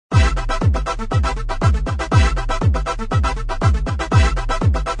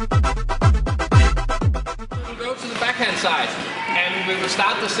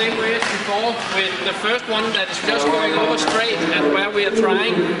start the same way as before with the first one that is just going over straight and where we are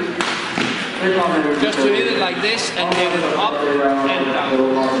trying just to hit it like this and hit it up and down.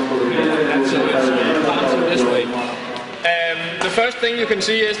 And so it's bouncing this way. The first thing you can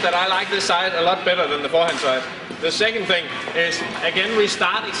see is that I like this side a lot better than the forehand side. The second thing is, again, we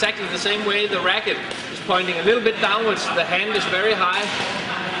start exactly the same way. The racket is pointing a little bit downwards, the hand is very high,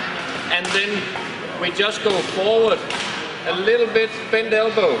 and then we just go forward a little bit, bend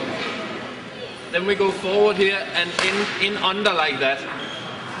elbow. Then we go forward here and in under like that.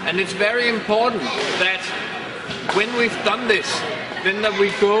 And it's very important that when we've done this, then that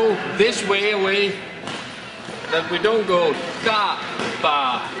we go this way away, that we don't go da,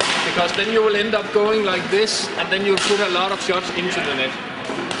 ba, because then you will end up going like this and then you'll put a lot of shots into the net.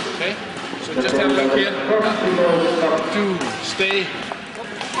 Okay? So just have a look here. Do, stay,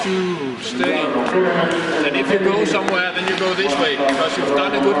 do, stay. And if you go somewhere, then you go this way because you've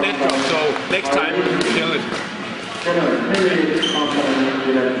done a good net drop, so next time you kill it.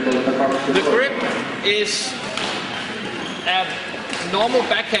 The grip is a normal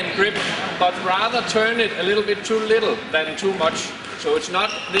backhand grip, but rather turn it a little bit too little than too much. So it's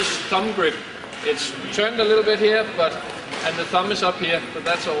not this thumb grip. It's turned a little bit here, and the thumb is up here, but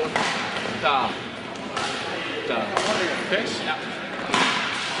that's all. Da. Da. Okay? Yeah.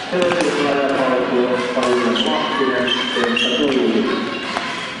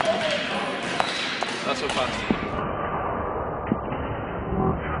 Not so fast.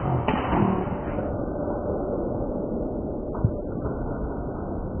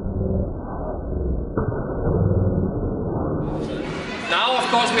 Now, of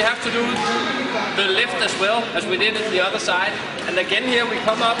course, we have to do the lift as well as we did at the other side. And again here we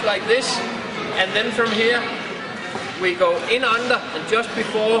come up like this, and then from here we go in under, and just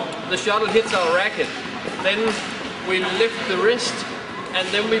before the shuttle hits our racket, then we lift the wrist, and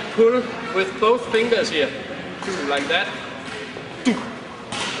then we pull with both fingers here, like that,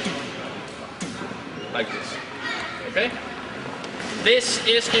 like this. Okay? This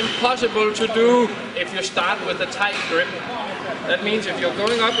is impossible to do if you start with a tight grip. That means if you're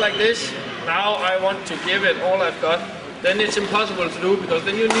going up like this, now I want to give it all I've got, then it's impossible to do because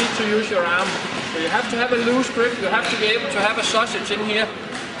then you need to use your arm. So you have to have a loose grip, you have to be able to have a sausage in here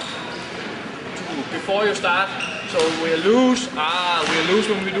before you start. So we're loose, we're loose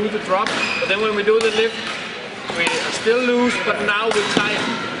when we do the drop, but then when we do the lift, we are still loose, but now we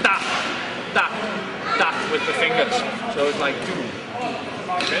tighten, da, da, da with the fingers. So it's like do.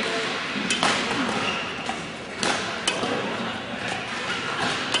 Okay?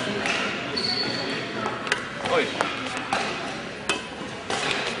 Oi.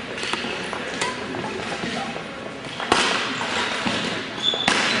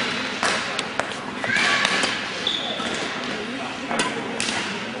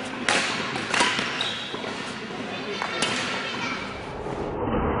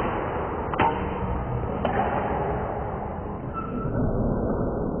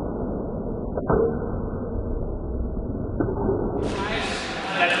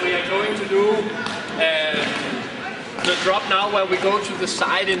 That we are going to do the drop now where we go to the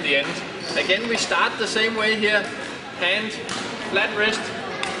side in the end. Again, we start the same way here, hand, flat wrist,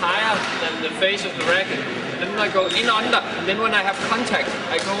 higher than the face of the racket. Then I go in under, and then when I have contact,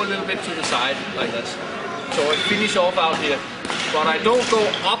 I go a little bit to the side, like this. So I finish off out here. But I don't go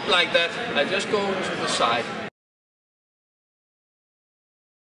up like that, I just go to the side.